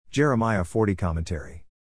Jeremiah 40 Commentary.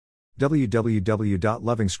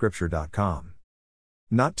 www.lovingscripture.com.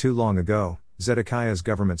 Not too long ago, Zedekiah's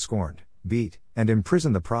government scorned, beat, and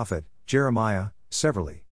imprisoned the prophet, Jeremiah,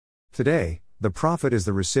 severally. Today, the prophet is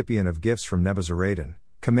the recipient of gifts from Nebuzaradan,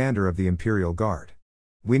 commander of the imperial guard.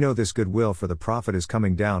 We know this goodwill for the prophet is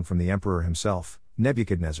coming down from the emperor himself,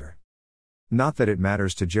 Nebuchadnezzar. Not that it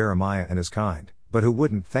matters to Jeremiah and his kind, but who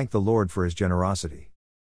wouldn't thank the Lord for his generosity?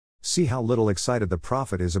 See how little excited the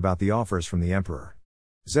prophet is about the offers from the emperor.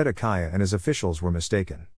 Zedekiah and his officials were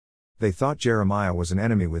mistaken. They thought Jeremiah was an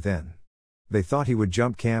enemy within. They thought he would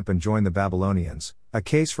jump camp and join the Babylonians, a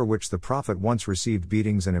case for which the prophet once received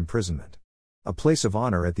beatings and imprisonment. A place of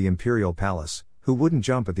honor at the imperial palace, who wouldn't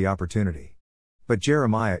jump at the opportunity? But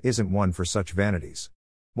Jeremiah isn't one for such vanities.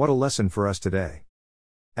 What a lesson for us today.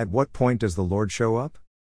 At what point does the Lord show up?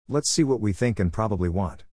 Let's see what we think and probably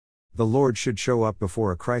want. The Lord should show up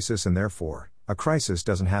before a crisis, and therefore, a crisis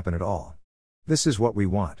doesn't happen at all. This is what we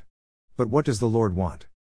want. But what does the Lord want?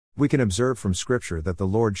 We can observe from Scripture that the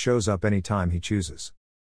Lord shows up any time He chooses.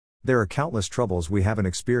 There are countless troubles we haven't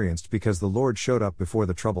experienced because the Lord showed up before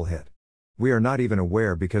the trouble hit. We are not even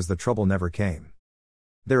aware because the trouble never came.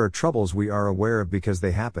 There are troubles we are aware of because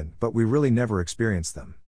they happen, but we really never experienced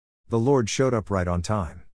them. The Lord showed up right on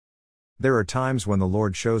time. There are times when the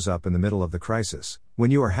Lord shows up in the middle of the crisis,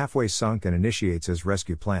 when you are halfway sunk, and initiates His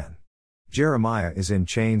rescue plan. Jeremiah is in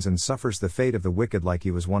chains and suffers the fate of the wicked like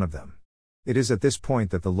he was one of them. It is at this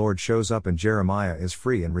point that the Lord shows up and Jeremiah is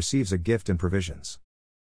free and receives a gift and provisions.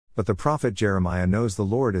 But the prophet Jeremiah knows the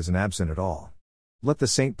Lord isn't absent at all. Let the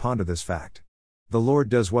saint ponder this fact. The Lord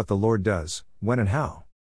does what the Lord does, when and how.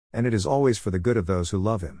 And it is always for the good of those who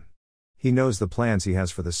love Him. He knows the plans He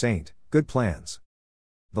has for the saint, good plans.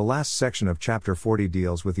 The last section of chapter 40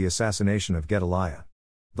 deals with the assassination of Gedaliah.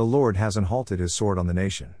 The Lord hasn't halted His sword on the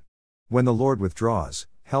nation. When the Lord withdraws,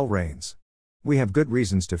 hell reigns. We have good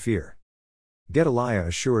reasons to fear. Gedaliah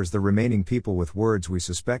assures the remaining people with words we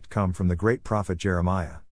suspect come from the great prophet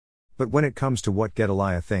Jeremiah. But when it comes to what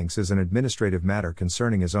Gedaliah thinks is an administrative matter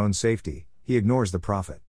concerning his own safety, he ignores the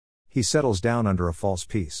prophet. He settles down under a false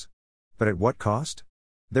peace. But at what cost?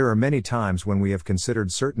 There are many times when we have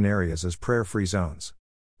considered certain areas as prayer-free zones.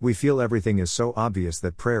 We feel everything is so obvious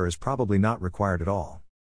that prayer is probably not required at all.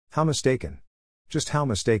 How mistaken. Just how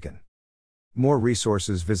mistaken. More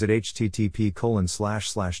resources, visit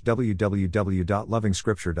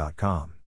http://www.lovingscripture.com.